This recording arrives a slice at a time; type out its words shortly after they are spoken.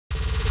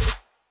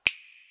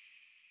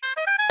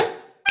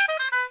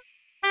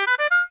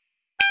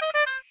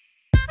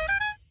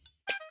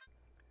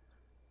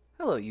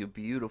Hello, you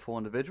beautiful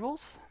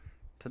individuals.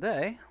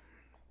 Today,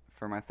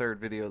 for my third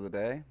video of the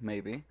day,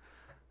 maybe,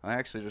 I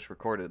actually just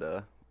recorded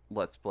a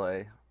Let's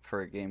Play for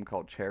a game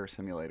called Chair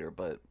Simulator,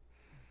 but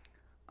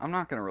I'm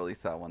not going to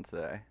release that one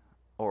today,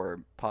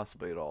 or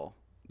possibly at all.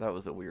 That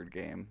was a weird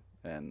game,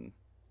 and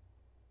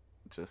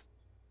just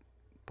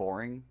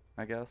boring,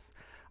 I guess.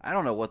 I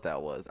don't know what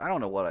that was. I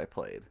don't know what I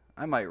played.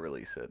 I might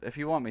release it. If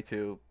you want me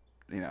to,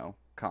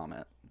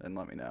 comment and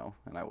let me know,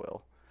 and I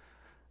will.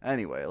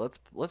 Anyway,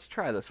 let's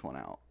try this one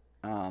out.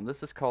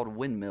 This is called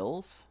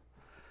Windmills.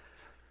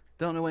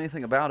 Don't know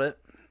anything about it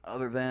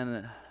other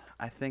than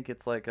I think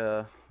it's like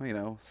a,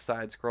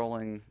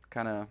 side-scrolling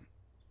kind of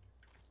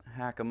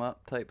hack 'em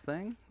up type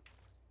thing.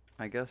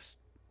 I guess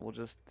we'll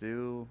just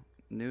do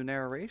new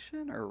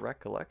narration or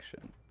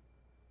recollection.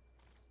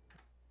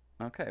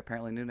 Okay,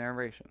 apparently new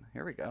narration.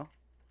 Here we go.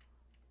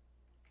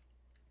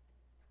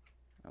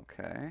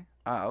 Okay.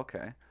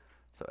 Okay.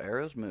 So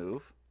arrows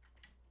move.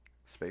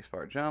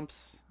 Spacebar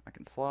jumps. I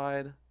can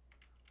slide.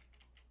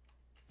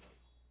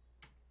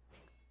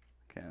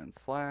 Cannon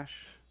slash.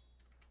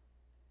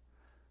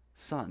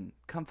 Son,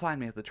 come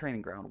find me at the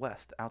training ground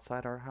west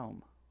outside our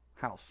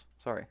house.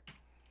 Sorry.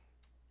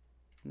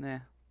 Nah.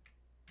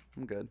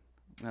 I'm good.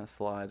 I'm gonna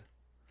slide.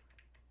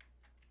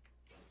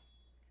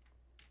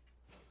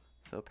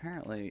 So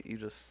apparently you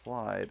just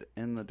slide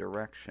in the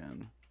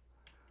direction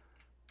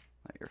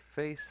that you're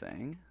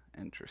facing.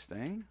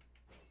 Interesting.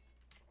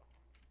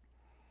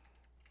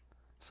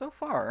 So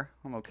far,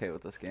 I'm okay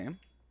with this game.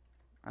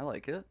 I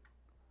like it.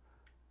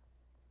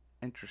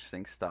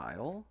 Interesting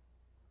style.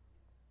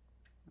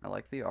 I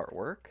like the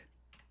artwork.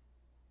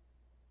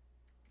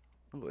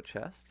 Ooh, a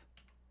chest.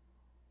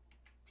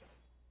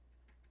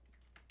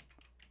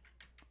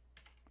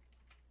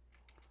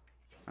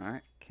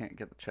 Alright, can't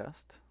get the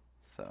chest.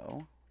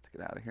 So, let's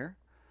get out of here.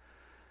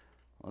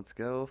 Let's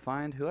go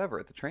find whoever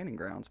at the training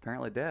grounds.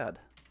 Apparently Dad.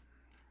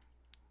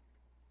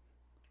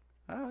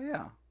 Oh,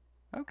 yeah.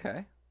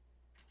 Okay.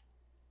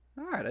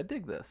 Alright, I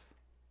dig this.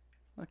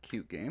 A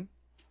cute game.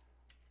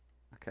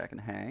 Okay, I can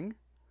hang.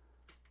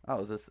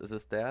 Oh, is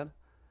this Dad?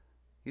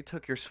 You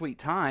took your sweet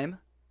time.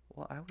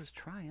 Well, I was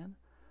trying.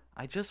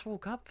 I just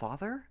woke up,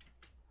 Father.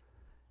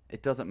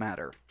 It doesn't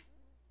matter.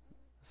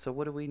 So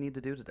what do we need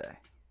to do today?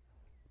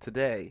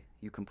 Today,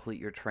 you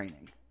complete your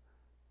training.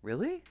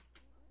 Really?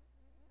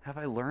 Have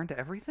I learned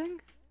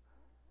everything?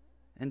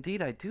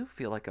 Indeed, I do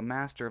feel like a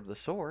master of the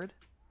sword.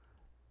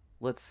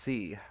 Let's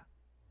see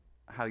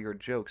how your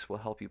jokes will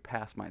help you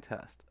pass my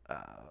test.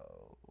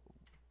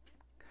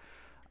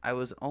 I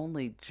was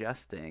only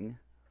jesting.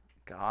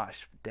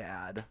 Gosh,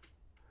 Dad.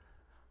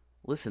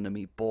 Listen to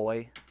me,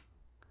 boy.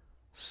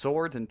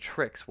 Swords and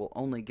tricks will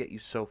only get you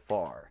so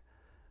far.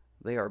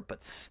 They are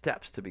but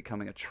steps to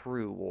becoming a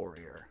true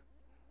warrior.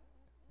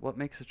 What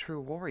makes a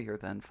true warrior,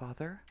 then,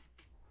 Father?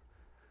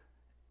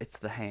 It's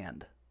the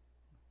hand.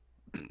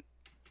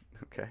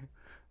 Okay?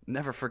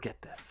 Never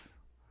forget this.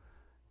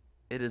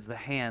 It is the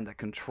hand that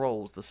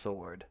controls the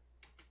sword. ...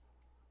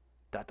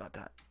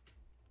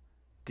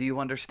 Do you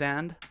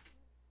understand?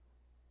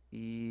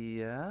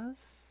 Yes? ...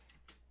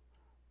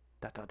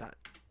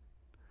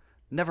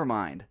 Never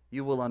mind.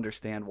 You will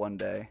understand one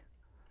day.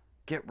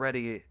 Get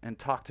ready and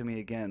talk to me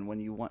again when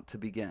you want to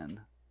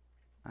begin.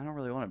 I don't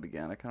really want to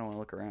begin. I kind of want to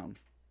look around.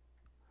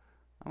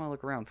 I want to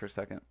look around for a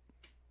second.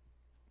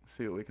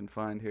 See what we can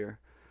find here.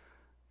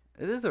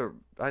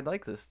 I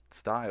like this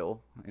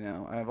style.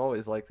 I've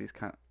always liked these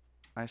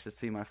I should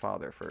see my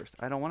father first.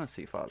 I don't want to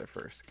see father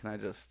first. Can I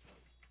just...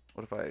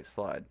 What if I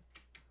slide?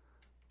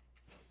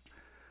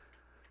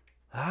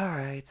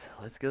 Alright,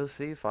 let's go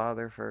see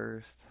father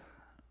first.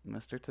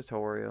 Mr.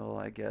 Tutorial,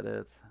 I get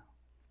it.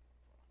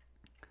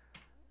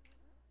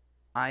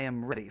 I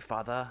am ready,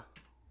 Father.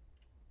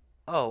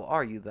 Oh,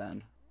 are you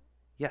then?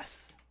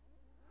 Yes.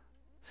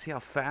 See how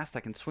fast I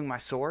can swing my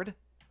sword?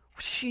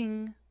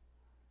 Whooshing!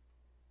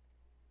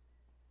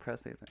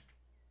 Press the...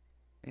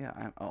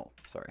 Yeah, oh,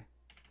 sorry.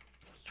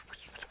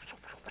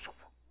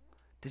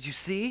 Did you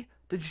see?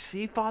 Did you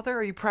see, Father?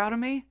 Are you proud of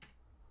me?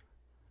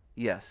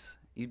 Yes,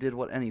 you did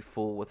what any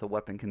fool with a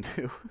weapon can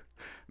do.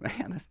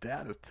 Man, this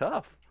dad is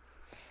tough.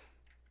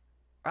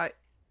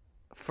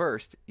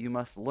 First, you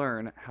must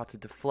learn how to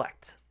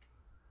deflect.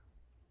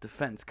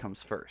 Defense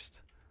comes first.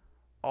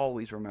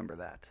 Always remember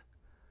that.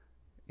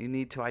 You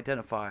need to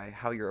identify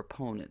how your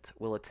opponent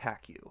will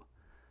attack you.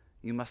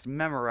 You must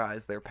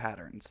memorize their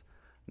patterns.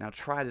 Now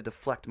try to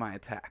deflect my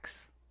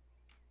attacks.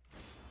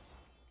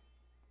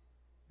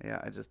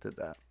 Yeah, I just did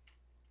that.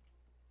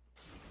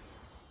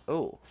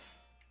 Oh.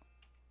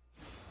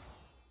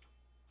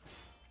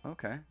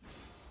 Okay.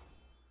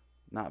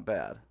 Not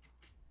bad.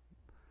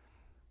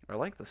 I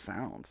like the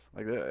sounds.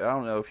 Like, I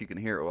don't know if you can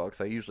hear it well,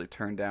 because I usually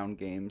turn down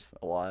games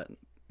a lot,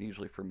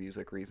 usually for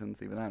music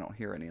reasons. Even I don't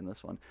hear any in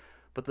this one.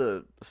 But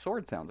the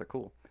sword sounds are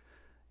cool.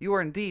 You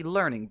are indeed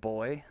learning,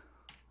 boy.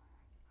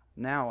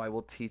 Now I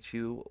will teach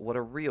you what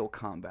real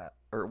combat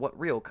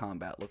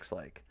looks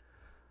like.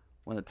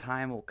 When the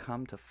time will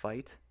come to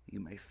fight, you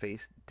may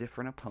face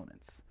different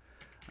opponents.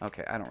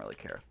 Okay, I don't really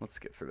care. Let's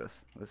skip through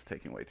this. This is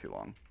taking way too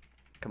long.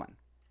 Come on.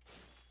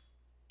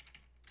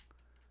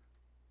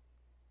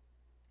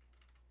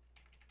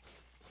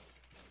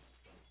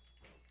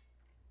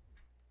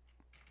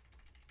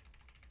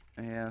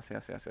 Yes,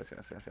 yes, yes, yes,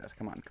 yes, yes, yes.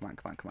 Come on, come on,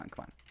 come on, come on,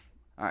 come on.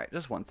 Alright,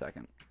 just 1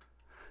 second.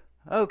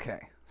 Okay,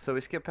 so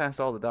we skip past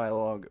all the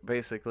dialogue.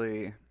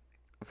 Basically,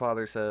 the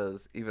father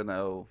says, even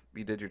though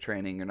you did your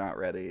training, you're not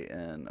ready,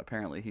 and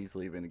apparently he's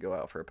leaving to go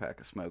out for a pack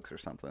of smokes or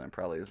something and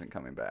probably isn't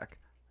coming back.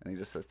 And he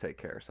just says, take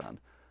care, son.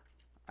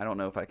 I don't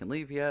know if I can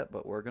leave yet,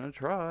 but we're gonna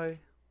try.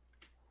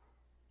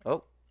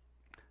 Oh,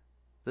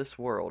 this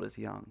world is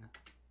young.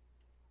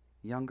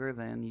 Younger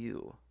than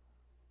you.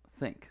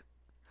 Think.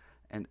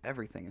 And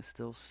everything is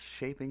still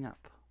shaping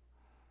up.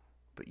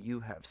 But you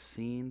have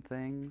seen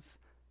things,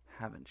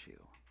 haven't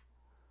you?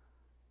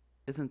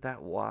 Isn't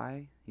that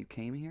why you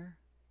came here?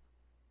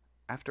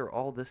 After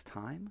all this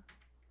time?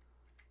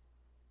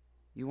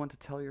 You want to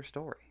tell your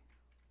story.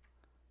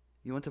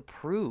 You want to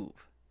prove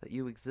that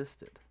you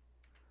existed.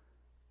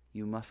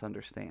 You must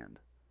understand,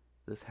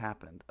 this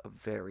happened a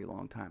very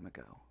long time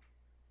ago.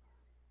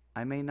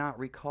 I may not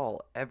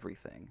recall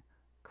everything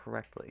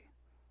correctly.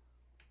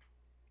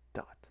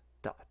 Dot,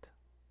 dot,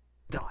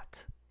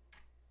 dot.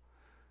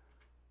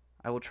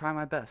 I will try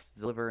my best to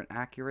deliver an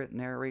accurate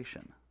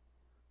narration.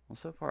 Well,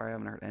 so far I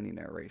haven't heard any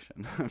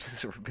narration. I've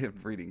just been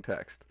reading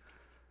text.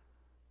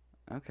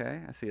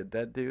 Okay, I see a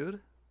dead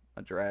dude,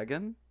 a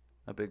dragon,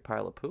 a big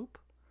pile of poop,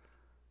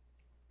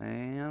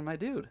 and my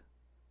dude.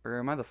 Or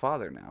am I the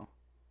father now?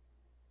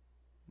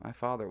 My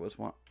father was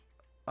one.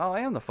 Oh, I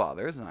am the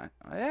father, isn't I?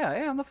 Yeah, I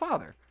am the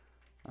father.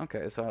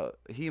 Okay, so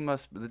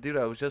the dude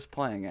I was just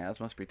playing as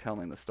must be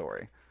telling the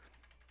story.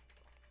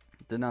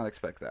 Did not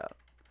expect that.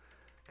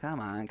 Come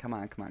on, come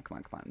on, come on, come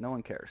on, come on. No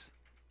one cares.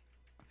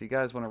 If you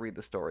guys want to read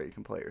the story, you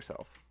can play it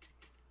yourself.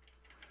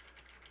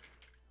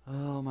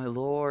 Oh, my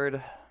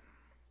lord.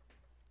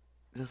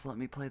 Just let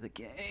me play the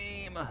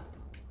game.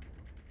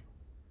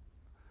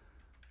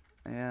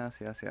 Yes,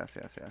 yes, yes,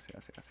 yes, yes, yes,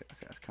 yes, yes,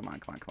 yes. Come on,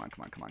 come on, come on,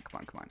 come on, come on, come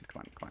on, come on,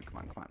 come on, come on, come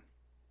on, come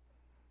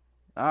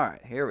on.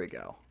 Alright, here we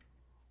go.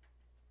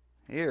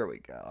 Here we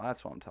go.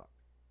 That's what I'm talking.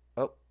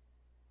 Oh.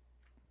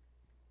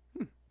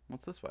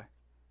 What's this way?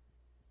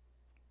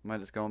 Am I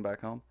just going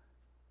back home?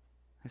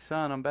 Hey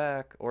son, I'm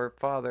back. Or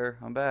father,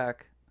 I'm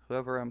back.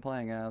 Whoever I'm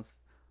playing as.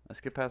 I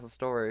skipped past the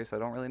story, so I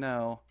don't really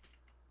know.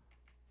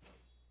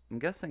 I'm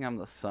guessing I'm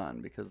the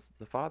son, because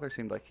the father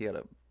seemed like he had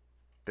a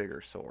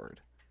bigger sword.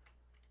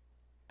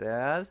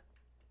 Dad?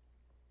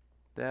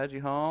 Dad,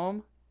 you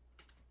home?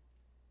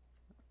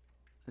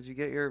 Did you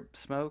get your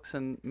smokes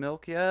and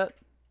milk yet?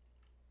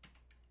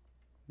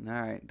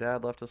 Alright,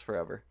 Dad left us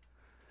forever.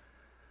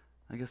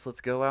 I guess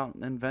let's go out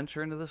and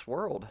venture into this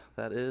world.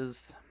 That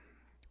is...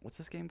 What's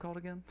this game called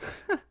again?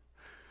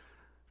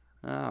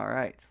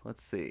 Alright,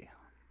 let's see.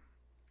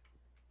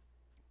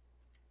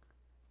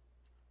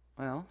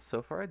 Well,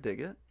 so far I dig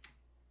it.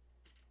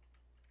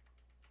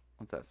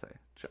 What's that say?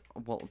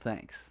 Well,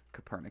 thanks,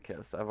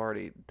 Copernicus. I've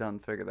already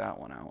figured that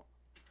one out.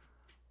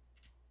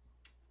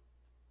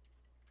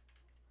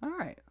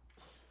 Alright.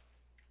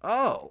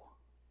 Oh!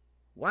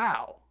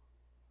 Wow!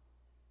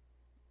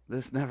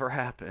 This never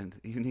happened.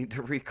 You need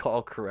to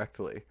recall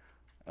correctly.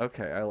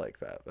 Okay, I like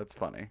that. That's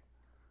funny.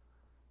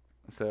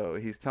 So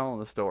he's telling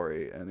the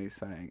story, and he's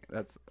saying,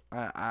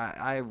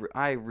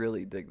 I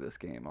really dig this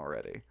game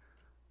already.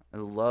 I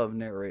love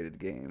narrated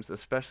games,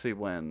 especially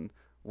when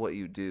what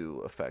you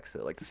do affects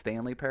it. Like the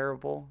Stanley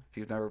Parable, if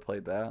you've never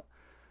played that.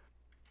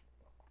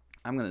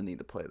 I'm going to need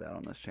to play that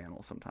on this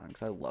channel sometime,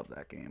 because I love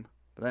that game.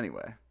 But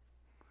anyway.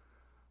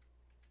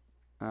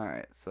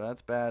 Alright, so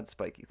that's bad,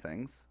 spiky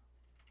things.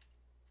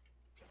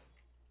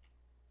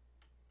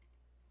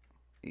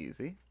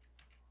 Easy.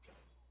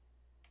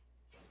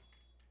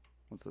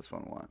 What's this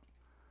one want?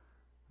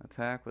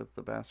 Attack with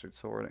the bastard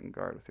sword and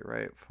guard with your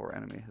right before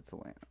enemy hits the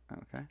land.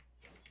 Okay.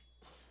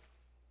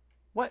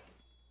 What?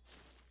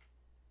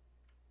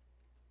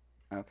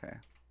 Okay.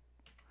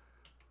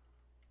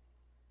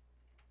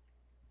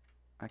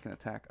 I can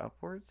attack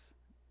upwards?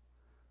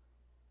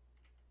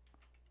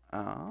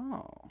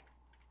 Oh.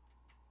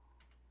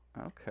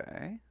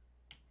 Okay.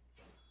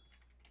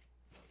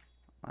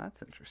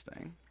 That's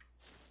interesting.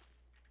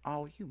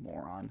 Oh, you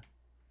moron.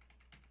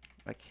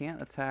 I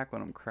can't attack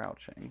when I'm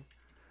crouching.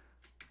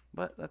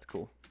 But that's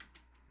cool.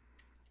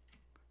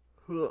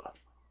 You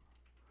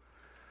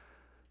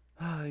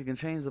can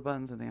change the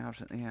buttons in the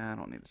option. Yeah, I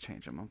don't need to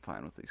change them. I'm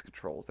fine with these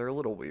controls. They're a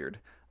little weird.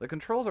 The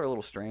controls are a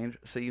little strange.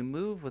 So you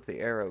move with the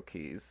arrow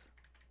keys.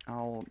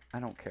 Oh, I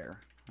don't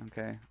care.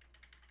 Okay?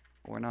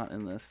 We're not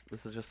in this.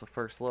 This is just a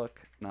first look.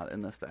 Not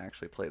in this to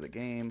actually play the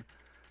game.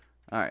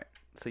 Alright.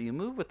 So you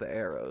move with the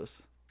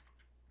arrows.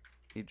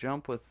 You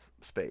jump with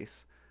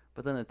space.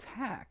 But then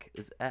attack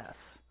is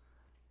S.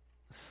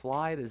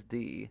 Slide is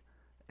D.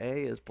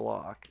 A is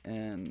block.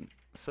 And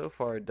so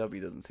far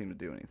W doesn't seem to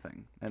do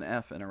anything. And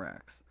F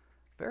interacts.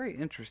 Very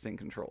interesting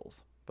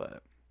controls.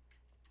 But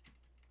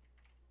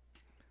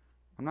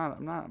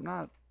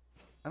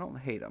I don't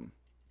hate them.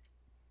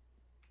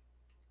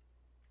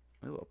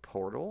 Ooh, a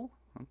portal?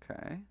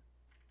 Okay.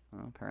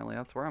 Well, apparently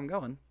that's where I'm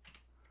going.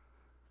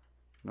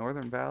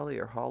 Northern Valley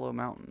or Hollow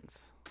Mountains?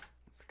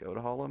 Let's go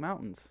to Hollow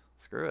Mountains.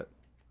 Screw it.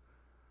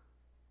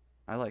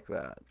 I like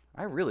that.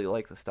 I really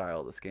like the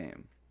style of this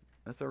game.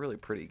 That's a really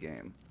pretty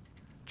game.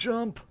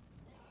 Jump!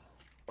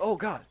 Oh,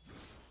 God.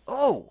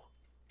 Oh!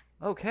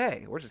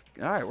 Okay, we're just...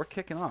 Alright, we're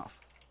kicking off.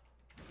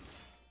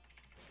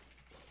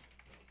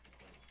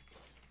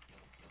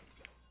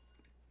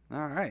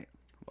 Alright.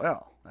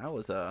 Well, that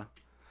was,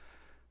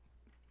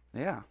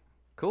 yeah,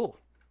 cool.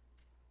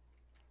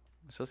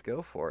 Let's just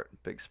go for it.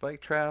 Big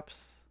spike traps.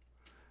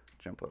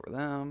 Jump over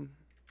them.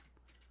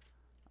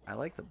 I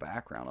like the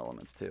background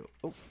elements, too.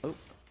 Oh, oh.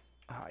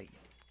 Ah, you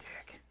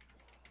dick.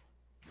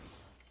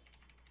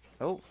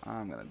 Oh,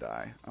 I'm gonna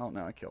die. Oh,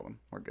 no, I killed him.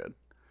 We're good.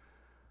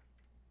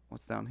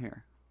 What's down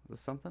here? Is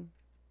this something?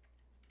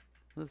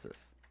 What is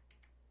this?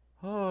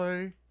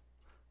 Hi.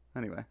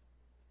 Anyway.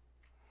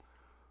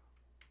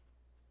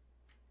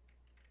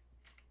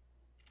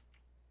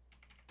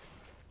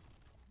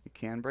 You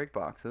can break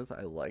boxes.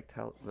 I liked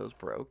how those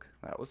broke.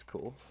 That was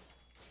cool.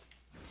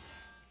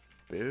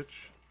 Bitch.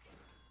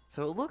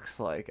 So it looks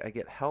like I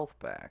get health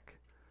back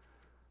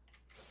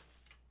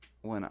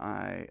when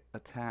I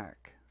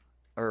attack,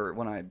 or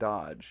when I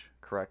dodge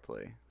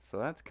correctly. So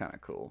that's kind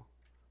of cool.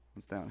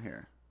 What's down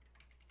here?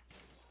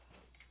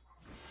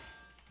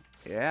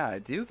 Yeah, I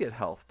do get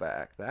health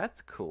back.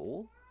 That's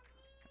cool.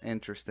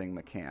 Interesting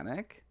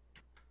mechanic.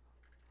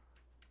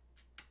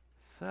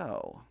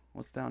 So,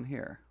 what's down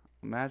here?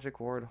 A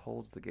magic ward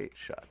holds the gate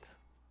shut.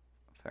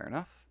 Fair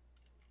enough.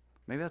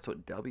 Maybe that's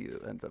what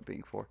W ends up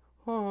being for.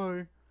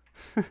 Hi.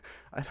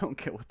 I don't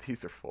get what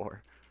these are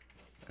for.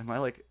 Am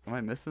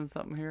I missing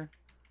something here?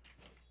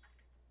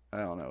 I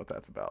don't know what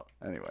that's about.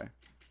 Anyway.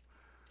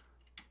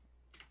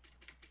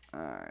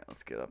 Alright,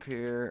 let's get up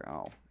here.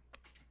 Oh.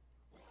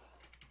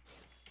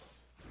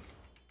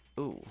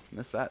 Ooh,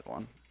 missed that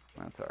one.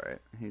 That's alright.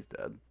 He's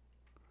dead.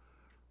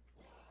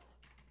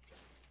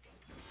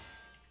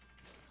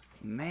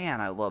 Man,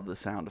 I love the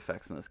sound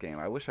effects in this game.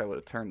 I wish I would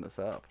have turned this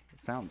up. It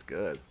sounds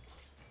good.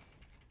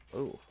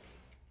 Ooh.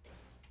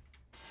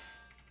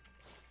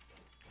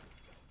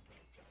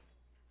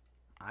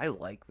 I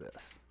like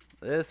this.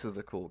 This is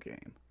a cool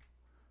game.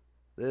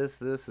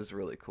 This is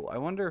really cool. I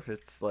wonder if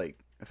it's like,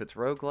 if it's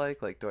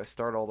roguelike, like do I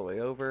start all the way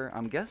over?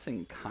 I'm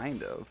guessing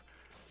kind of,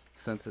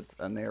 since it's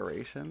a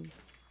narration.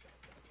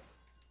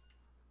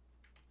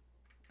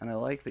 And I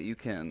like that you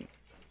can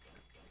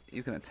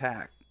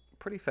attack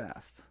pretty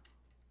fast.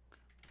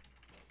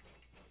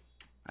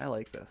 I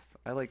like this.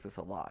 I like this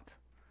a lot.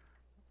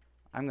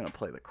 I'm gonna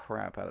play the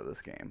crap out of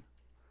this game.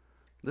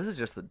 This is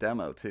just the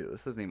demo too.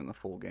 This isn't even the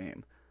full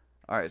game.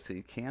 Alright, so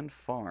you can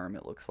farm,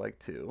 it looks like,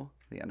 too.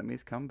 The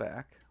enemies come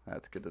back.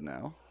 That's good to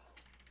know.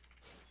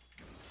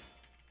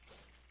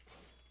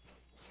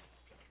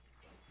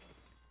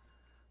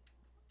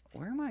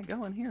 Where am I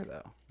going here,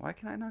 though? Why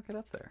can I not get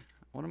up there?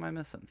 What am I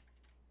missing?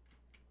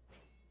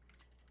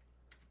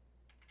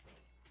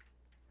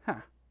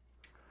 Huh.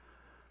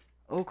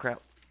 Oh,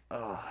 crap.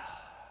 Ugh.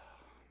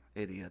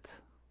 Idiot.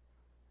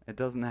 It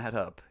doesn't add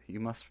up. You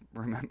must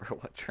remember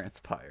what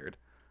transpired.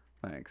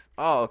 Thanks.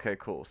 Oh, okay,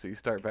 cool. So you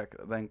start back.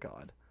 Thank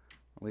God.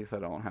 At least I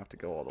don't have to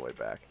go all the way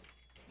back.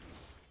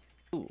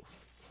 Ooh.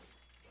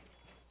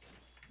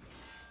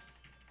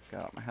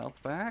 Got my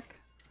health back.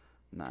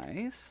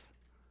 Nice.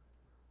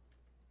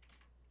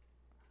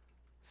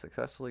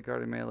 Successfully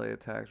guarding melee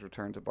attacks,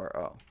 return to bar.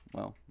 Oh,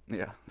 well,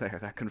 yeah, there,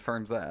 that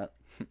confirms that.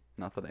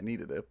 Not that I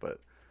needed it, but.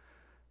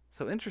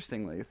 So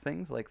interestingly,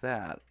 things like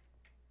that,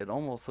 it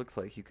almost looks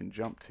like you can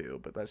jump to,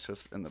 but that's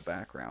just in the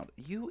background.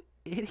 You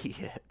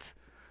idiot!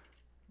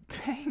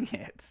 Dang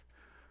it!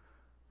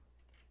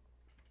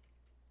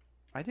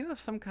 I do have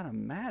some kind of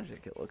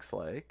magic, it looks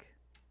like.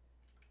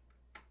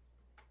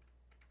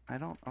 I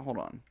don't. Hold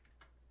on.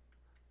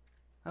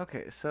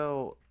 Okay,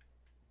 so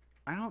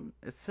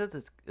it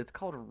says it's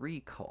called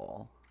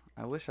recall.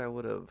 I wish I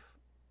would have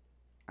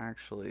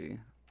actually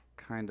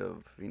kind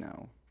of,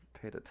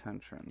 paid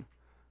attention,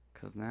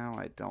 because now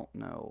I don't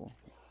know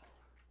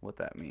what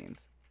that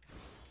means.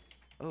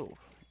 Oh,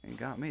 you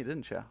got me,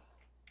 didn't ya?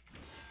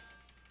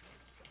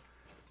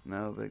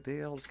 No big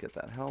deal, just get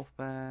that health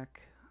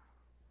back.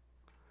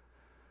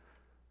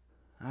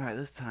 Alright,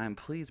 this time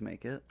please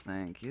make it.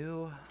 Thank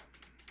you.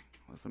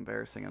 Was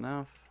embarrassing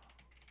enough.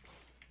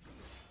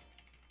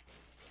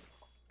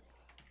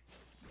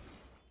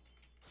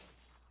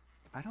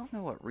 I don't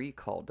know what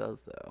recall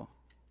does, though.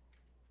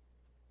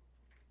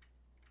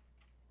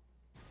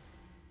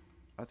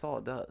 That's all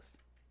it does.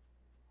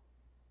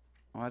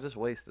 Well, I just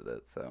wasted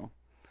it, so.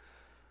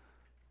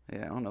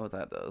 Yeah, I don't know what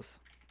that does.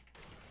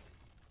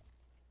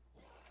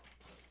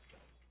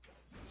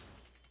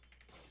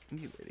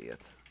 You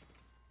idiot.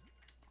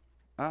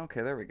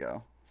 Okay, there we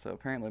go. So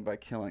apparently by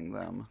killing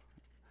them,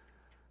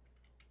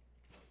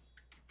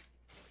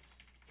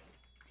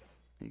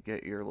 you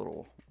get your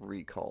little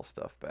recall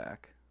stuff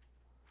back.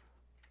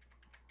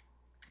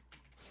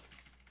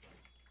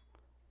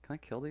 Can I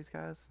kill these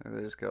guys? Or do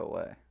they just go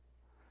away?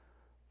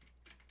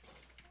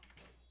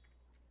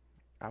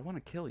 I want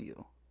to kill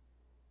you.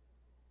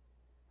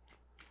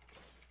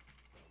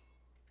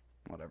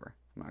 Whatever.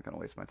 I'm not going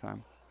to waste my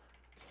time.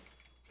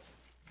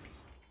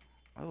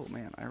 Oh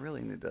man, I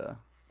really need to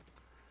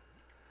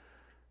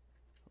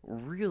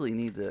really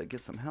need to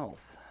get some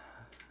health.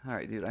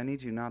 Alright, dude, I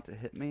need you not to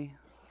hit me.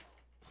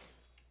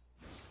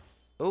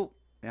 Oh,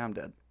 yeah, I'm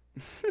dead.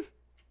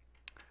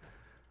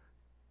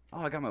 Oh,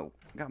 I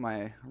got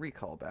my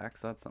recall back,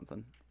 so that's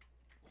something.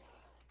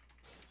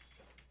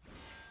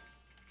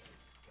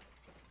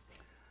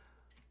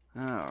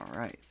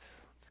 Alright,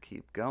 let's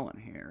keep going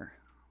here.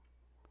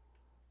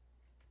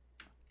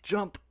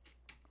 Jump!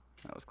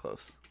 That was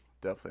close.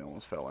 Definitely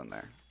almost fell in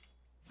there.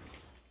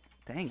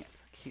 Dang it,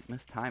 I keep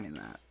mistiming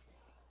that.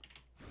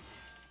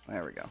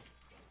 There we go.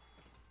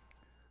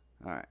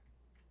 Alright.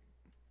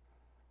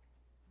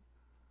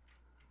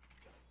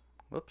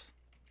 Whoops.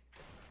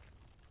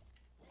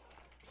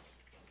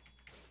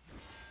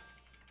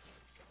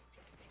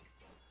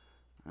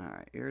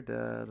 Alright, you're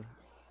dead.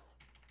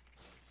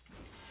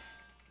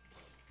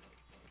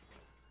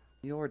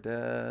 You're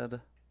dead.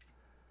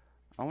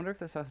 I wonder if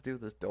this has to do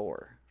with this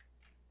door.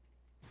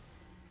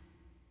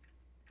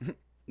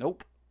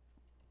 Nope.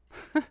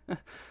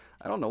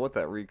 I don't know what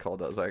that recall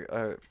does.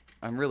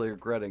 I'm really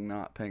regretting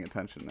not paying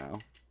attention now,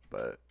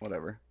 but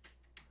whatever.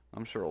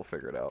 I'm sure we'll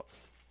figure it out.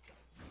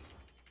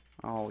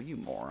 Oh, you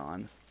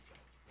moron.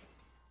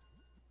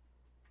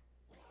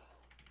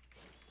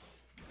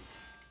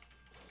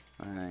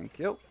 Thank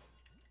you.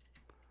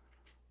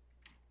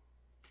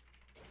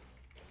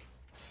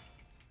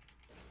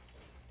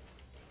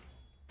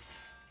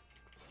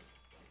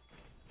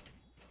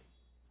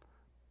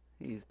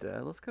 He's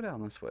dead. Let's go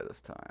down this way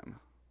this time.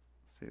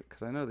 See,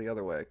 because I know the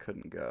other way I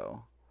couldn't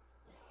go.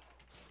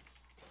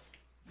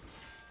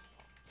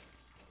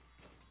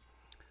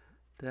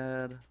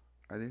 Dead.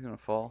 Are these gonna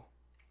fall?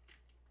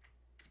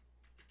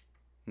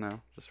 No,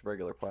 just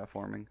regular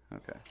platforming.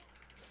 Okay.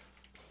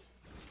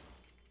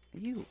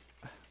 You.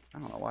 I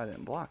don't know why I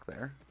didn't block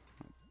there.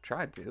 I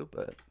tried to,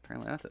 but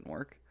apparently that didn't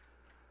work.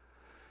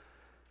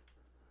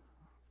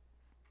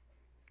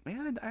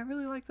 Yeah, I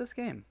really like this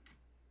game.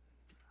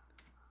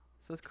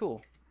 This is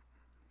cool.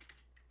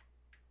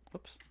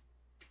 Whoops.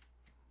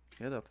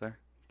 Get up there.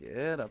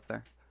 Get up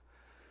there.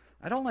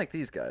 I don't like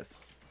these guys.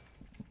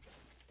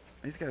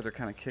 These guys are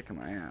kind of kicking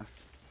my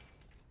ass.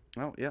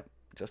 Oh, yep.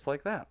 Just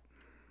like that.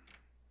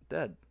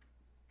 Dead.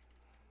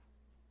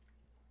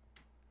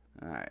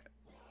 Alright.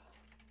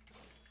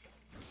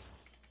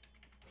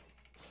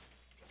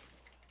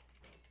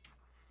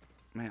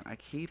 Man, I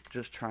keep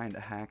just trying to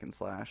hack and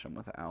slash them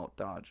without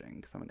dodging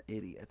because I'm an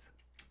idiot.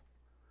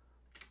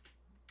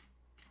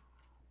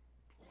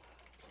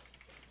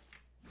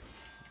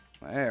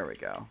 There we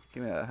go.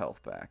 Give me that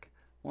health back.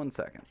 1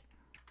 second.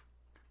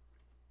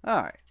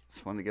 Alright.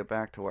 Just wanted to get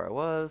back to where I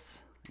was.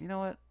 You know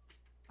what?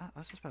 I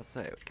was just about to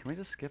say, can we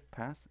just skip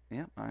past?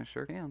 Yep, I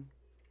sure can.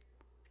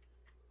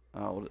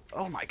 Oh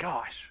my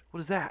gosh!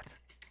 What is that?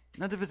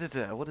 What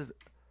is it?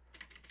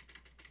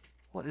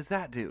 What is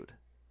that, dude?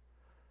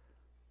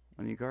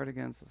 When you guard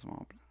against a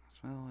small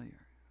smell, you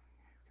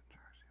can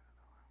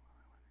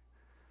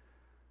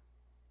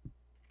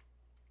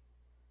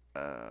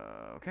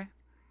charge. Okay.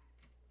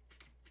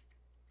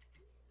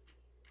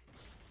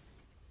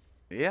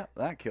 Yeah,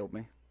 that killed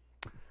me.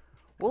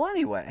 Well,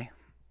 anyway,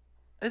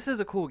 this is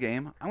a cool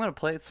game. I'm gonna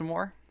play it some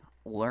more,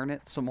 learn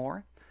it some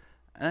more,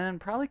 and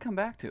probably come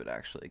back to it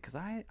actually, because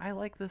I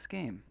like this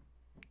game.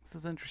 This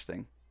is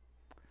interesting.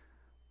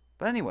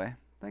 But anyway,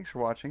 thanks for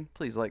watching.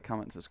 Please like,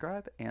 comment,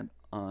 subscribe, and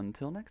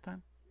until next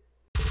time.